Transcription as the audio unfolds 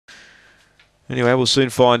Anyway, we'll soon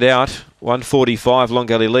find out. 145, Long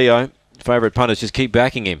Galileo. Favourite punters just keep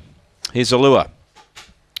backing him. Here's a lure.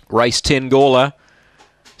 Race 10 Gawler.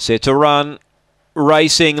 Set to run.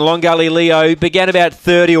 Racing. Long Galileo began about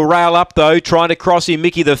 30. Will rail up though. Trying to cross him,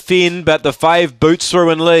 Mickey the Finn. But the fave boots through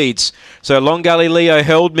and leads. So Long Galileo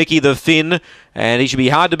held Mickey the Finn. And he should be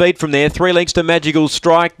hard to beat from there. 3 lengths to Magical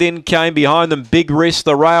Strike. Then came behind them Big Risk.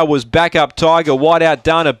 The rail was back up Tiger. Wide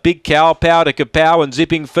outdone. A Big Cow. Power to Kapow and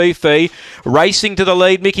Zipping Fifi. Racing to the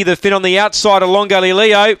lead. Mickey the Finn on the outside of Long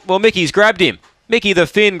Galileo. Well, Mickey's grabbed him. Mickey the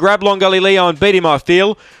Finn grabbed Long Galileo and beat him, I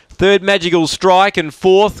feel. Third, Magical Strike, and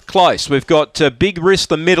fourth, close. We've got Big Risk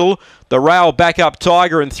the middle, the rail back up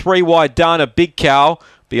Tiger, and 3 wide done, a Big Cow.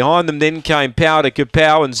 Behind them then came Power to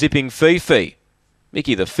Kapow and Zipping Fifi.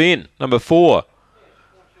 Mickey the Finn, number 4.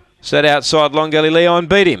 Sat outside Long Galileo and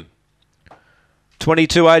beat him.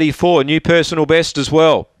 22.84, new personal best as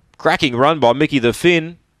well. Cracking run by Mickey the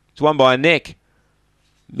Finn. It's won by a neck.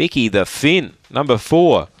 Mickey the Finn, number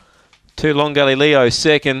 4. 2 Long Galileo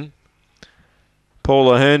second.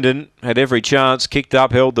 Paula Herndon had every chance, kicked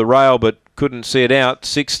up, held the rail, but couldn't see it out.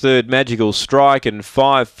 6 third Magical Strike and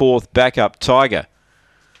 5 fourth backup Tiger.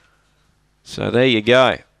 So there you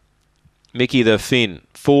go. Mickey the Finn.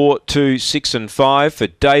 4, 2, 6 and 5 for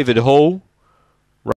David Hall.